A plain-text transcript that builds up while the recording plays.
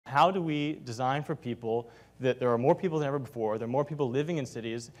how do we design for people that there are more people than ever before, there are more people living in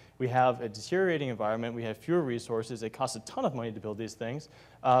cities, we have a deteriorating environment, we have fewer resources, it costs a ton of money to build these things.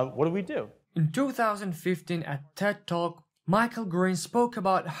 What do we do? In 2015 at TED Talk, Michael Green spoke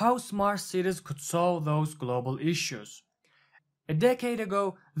about how smart cities could solve those global issues. A decade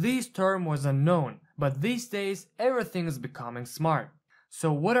ago, this term was unknown, but these days everything is becoming smart.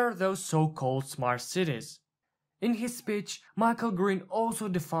 So what are those so-called smart cities? In his speech, Michael Green also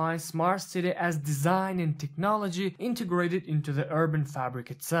defines smart city as design and technology integrated into the urban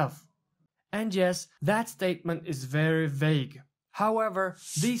fabric itself. And yes, that statement is very vague. However,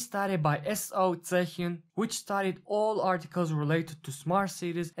 this study by S.O. Tsehin, which studied all articles related to smart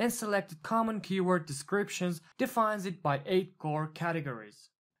cities and selected common keyword descriptions, defines it by 8 core categories: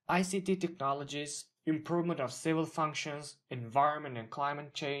 ICT technologies, improvement of civil functions, environment and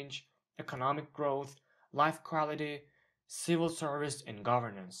climate change, economic growth, life quality, civil service, and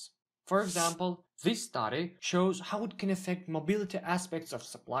governance. For example, this study shows how it can affect mobility aspects of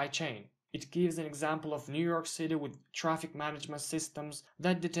supply chain. It gives an example of New York City with traffic management systems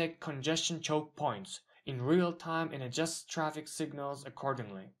that detect congestion choke points in real time and adjust traffic signals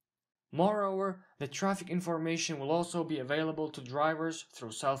accordingly. Moreover, the traffic information will also be available to drivers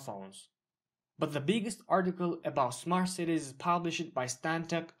through cell phones. But the biggest article about smart cities is published by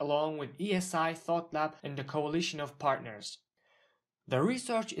Stantec along with ESI, Thought Lab, and the coalition of partners. The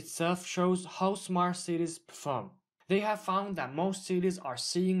research itself shows how smart cities perform. They have found that most cities are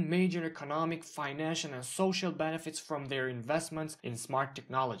seeing major economic, financial, and social benefits from their investments in smart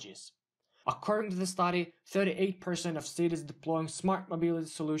technologies. According to the study, 38% of cities deploying smart mobility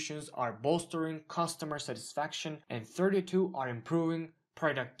solutions are bolstering customer satisfaction, and 32% are improving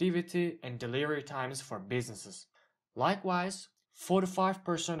productivity and delivery times for businesses. Likewise,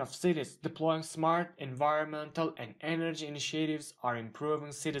 45% of cities deploying smart environmental and energy initiatives are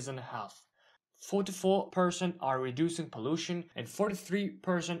improving citizen health. 44% are reducing pollution, and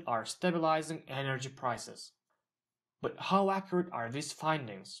 43% are stabilizing energy prices. But how accurate are these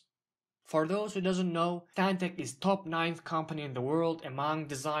findings? For those who doesn't know, Stantec is top 9th company in the world among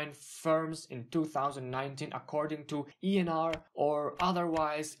design firms in 2019 according to ENR, or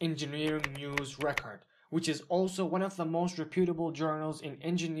otherwise Engineering News Record, which is also one of the most reputable journals in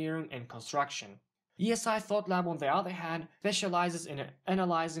engineering and construction. ESI Thought Lab, on the other hand, specializes in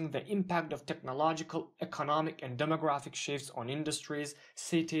analyzing the impact of technological, economic, and demographic shifts on industries,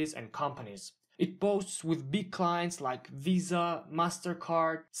 cities, and companies. It boasts with big clients like Visa,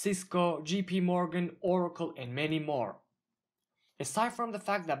 MasterCard, CISCO, JP Morgan, Oracle, and many more. Aside from the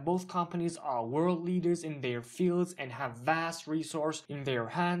fact that both companies are world leaders in their fields and have vast resources in their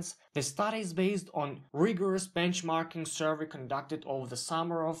hands, the study is based on rigorous benchmarking survey conducted over the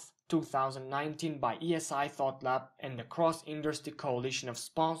summer of 2019 by ESI Thought Lab and the cross-industry coalition of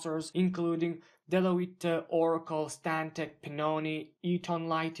sponsors including Deloitte, Oracle, Stantec, Pennoni, Eaton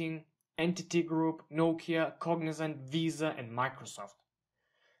Lighting, Entity Group, Nokia, Cognizant, Visa, and Microsoft.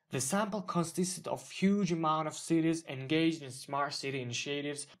 The sample consisted of huge amount of cities engaged in smart city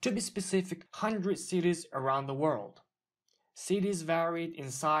initiatives, to be specific 100 cities around the world. Cities varied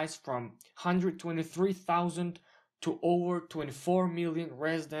in size from 123,000 to over 24 million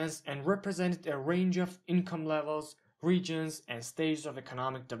residents and represented a range of income levels, regions, and stages of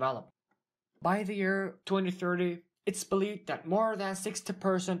economic development. By the year 2030, it's believed that more than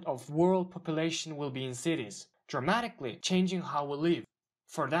 60% of world population will be in cities, dramatically changing how we live.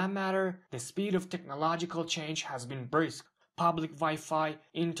 For that matter, the speed of technological change has been brisk. Public Wi-Fi,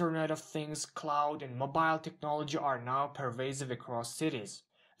 Internet of Things, cloud, and mobile technology are now pervasive across cities.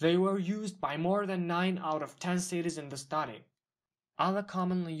 They were used by more than 9 out of 10 cities in the study. Other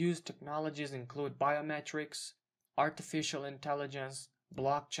commonly used technologies include biometrics, artificial intelligence,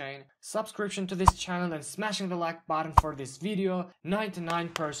 blockchain. Subscription to this channel and smashing the like button for this video,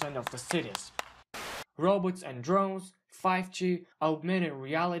 99% of the cities. Robots and drones, 5G, augmented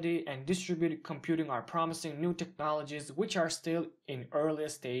reality, and distributed computing are promising new technologies which are still in earlier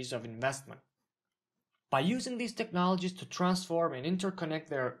stages of investment. By using these technologies to transform and interconnect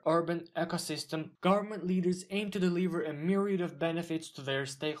their urban ecosystem, government leaders aim to deliver a myriad of benefits to their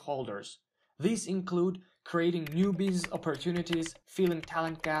stakeholders. These include creating new business opportunities, filling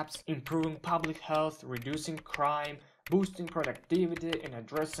talent gaps, improving public health, reducing crime, boosting productivity, and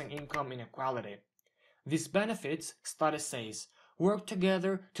addressing income inequality. These benefits, study says, work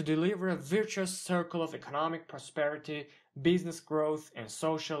together to deliver a virtuous circle of economic prosperity, business growth, and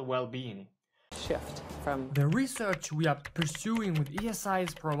social well-being. The research we are pursuing with ESI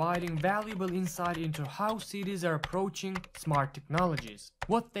is providing valuable insight into how cities are approaching smart technologies,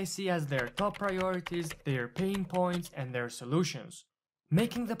 what they see as their top priorities, their pain points, and their solutions.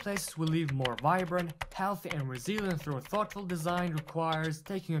 Making the places we live more vibrant, healthy and resilient through thoughtful design requires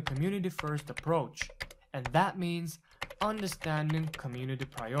taking a community-first approach, and that means understanding community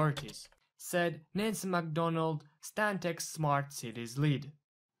priorities, said Nancy MacDonald, Stantec's Smart Cities lead.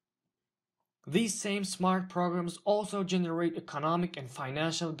 These same smart programs also generate economic and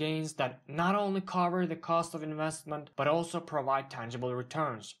financial gains that not only cover the cost of investment but also provide tangible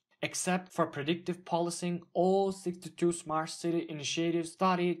returns. Except for predictive policing, all 62 smart city initiatives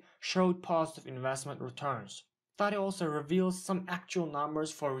studied showed positive investment returns. The study also reveals some actual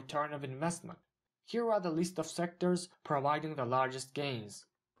numbers for return of investment. Here are the list of sectors providing the largest gains.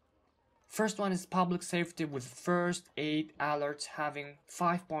 First one is public safety, with first aid alerts having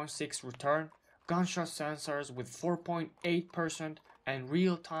 5.6 return, gunshot sensors with 4.8%, and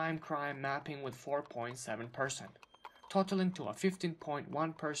real-time crime mapping with 4.7%, totaling to a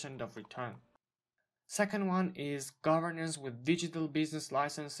 15.1% of return. Second one is governance, with digital business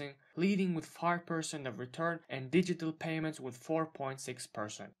licensing leading with 5% of return and digital payments with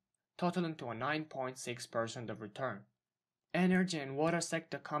 4.6%, totaling to a 9.6% of return. Energy and water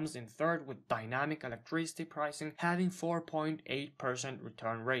sector comes in third, with dynamic electricity pricing having 4.8%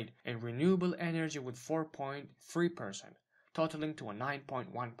 return rate and renewable energy with 4.3%, totaling to a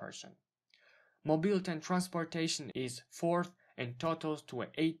 9.1%. Mobility and transportation is fourth and totals to a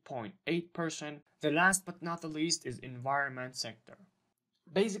 8.8%. The last but not the least is environment sector.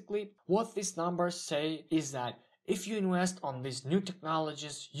 Basically, what these numbers say is that if you invest on these new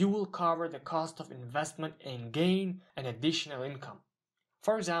technologies, you will cover the cost of investment and gain an additional income.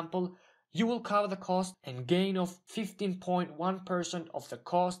 For example, you will cover the cost and gain of 15.1% of the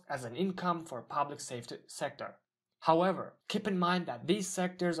cost as an income for public safety sector. However, keep in mind that these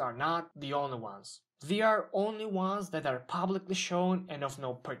sectors are not the only ones. They are only ones that are publicly shown and of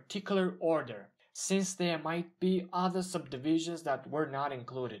no particular order, since there might be other subdivisions that were not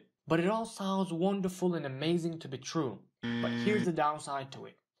included. But it all sounds wonderful and amazing to be true. But here's the downside to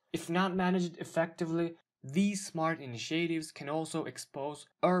it. If not managed effectively, these smart initiatives can also expose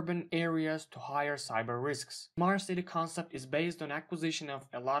urban areas to higher cyber risks. Smart city concept is based on acquisition of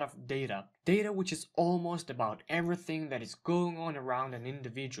a lot of data which is almost about everything that is going on around an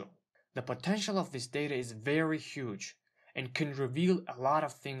individual. The potential of this data is very huge and can reveal a lot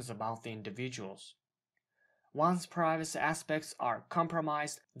of things about the individuals. Once privacy aspects are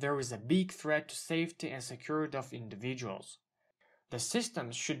compromised, there is a big threat to safety and security of individuals. The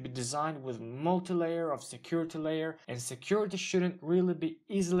systems should be designed with multi-layer of security layer, and security shouldn't really be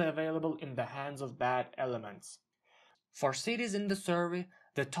easily available in the hands of bad elements. For cities in the survey,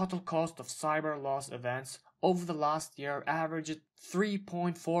 the total cost of cyber loss events over the last year averaged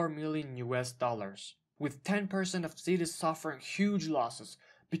 $3.4 million, with 10% of cities suffering huge losses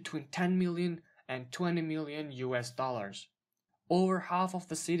between $10 million and $20 million. Over half of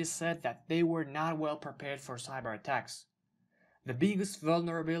the cities said that they were not well prepared for cyber attacks. The biggest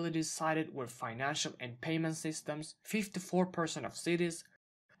vulnerabilities cited were financial and payment systems, 54% of cities,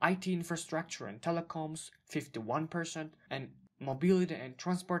 IT infrastructure and telecoms, 51%, and mobility and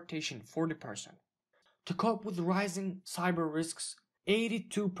transportation, 40%. To cope with rising cyber risks,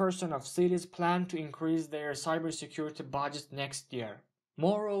 82% of cities plan to increase their cybersecurity budgets next year.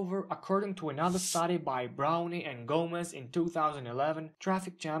 Moreover, according to another study by Brownie and Gomez in 2011,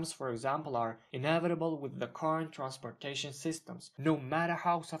 traffic jams, for example, are inevitable with the current transportation systems, no matter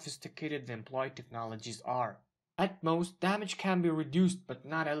how sophisticated the employed technologies are. At most, damage can be reduced but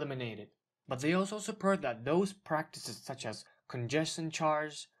not eliminated. But they also support that those practices such as congestion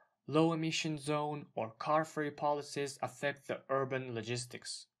charge, low emission zone, or car-free policies affect the urban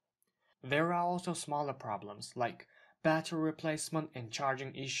logistics. There are also smaller problems like battery replacement and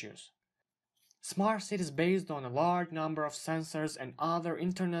charging issues. Smart cities based on a large number of sensors and other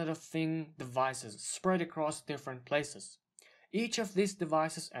Internet of Things devices spread across different places. Each of these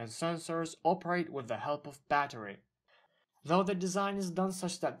devices and sensors operate with the help of battery. Though the design is done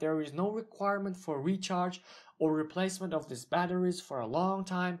such that there is no requirement for recharge or replacement of these batteries for a long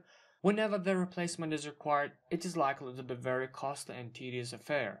time, whenever the replacement is required, it is likely to be a very costly and tedious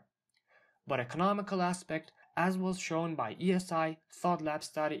affair. But economical aspect, as was shown by ESI Thought Lab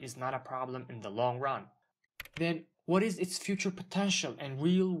study, is not a problem in the long run. Then, what is its future potential and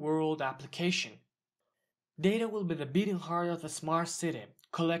real-world application? Data will be the beating heart of the smart city,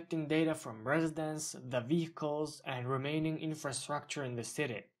 collecting data from residents, the vehicles, and remaining infrastructure in the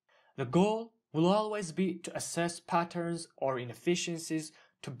city. The goal will always be to assess patterns or inefficiencies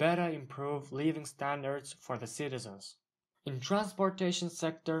to better improve living standards for the citizens. In transportation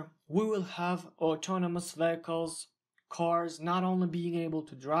sector, we will have autonomous vehicles, Cars not only being able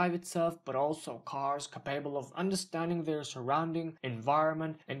to drive itself, but also cars capable of understanding their surrounding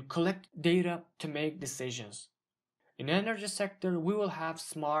environment and collect data to make decisions. In the energy sector, we will have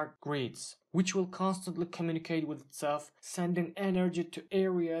smart grids, which will constantly communicate with itself, sending energy to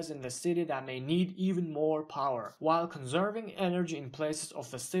areas in the city that may need even more power, while conserving energy in places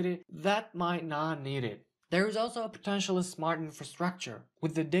of the city that might not need it. There is also a potentially smart infrastructure.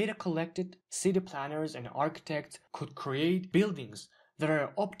 With the data collected, city planners and architects could create buildings that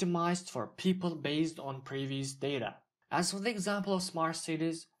are optimized for people based on previous data. As for the example of smart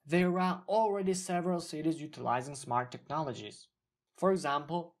cities, there are already several cities utilizing smart technologies. For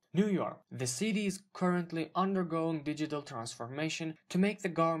example, New York. The city is currently undergoing digital transformation to make the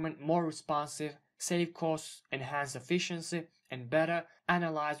government more responsive, save costs, enhance efficiency, and better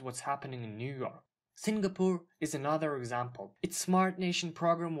analyze what's happening in New York. Singapore is another example. Its Smart Nation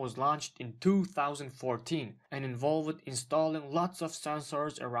program was launched in 2014 and involved installing lots of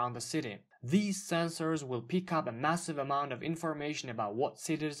sensors around the city. These sensors will pick up a massive amount of information about what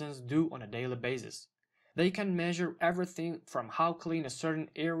citizens do on a daily basis. They can measure everything from how clean a certain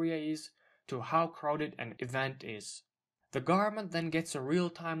area is to how crowded an event is. The government then gets a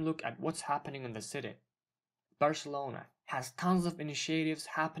real-time look at what's happening in the city. Barcelona has tons of initiatives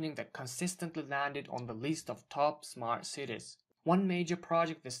happening that consistently landed on the list of top smart cities. One major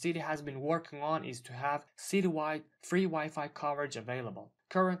project the city has been working on is to have citywide free Wi-Fi coverage available.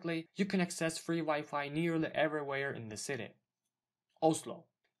 Currently, you can access free Wi-Fi nearly everywhere in the city. Oslo.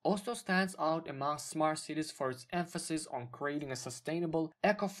 Oslo stands out among smart cities for its emphasis on creating a sustainable,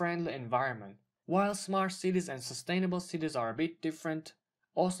 eco-friendly environment. While smart cities and sustainable cities are a bit different,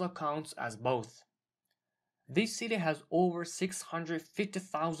 Oslo counts as both. This city has over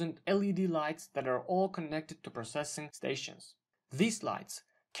 650,000 LED lights that are all connected to processing stations. These lights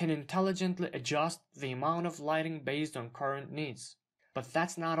can intelligently adjust the amount of lighting based on current needs. But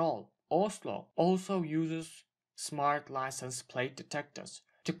that's not all. Oslo also uses smart license plate detectors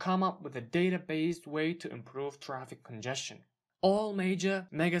to come up with a data-based way to improve traffic congestion. All major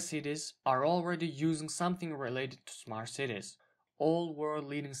megacities are already using something related to smart cities. All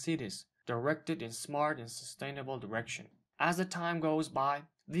world-leading cities directed in smart and sustainable direction. As the time goes by,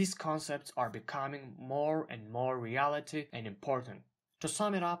 these concepts are becoming more and more reality and important. To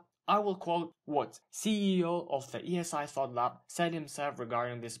sum it up, I will quote what CEO of the ESI Thought Lab said himself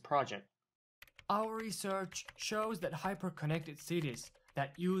regarding this project. Our research shows that hyper-connected cities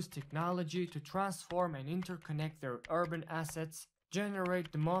that use technology to transform and interconnect their urban assets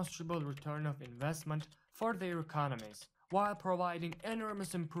generate demonstrable return of investment for their economies, while providing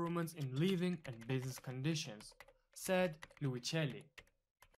enormous improvements in living and business conditions, said Luicelli.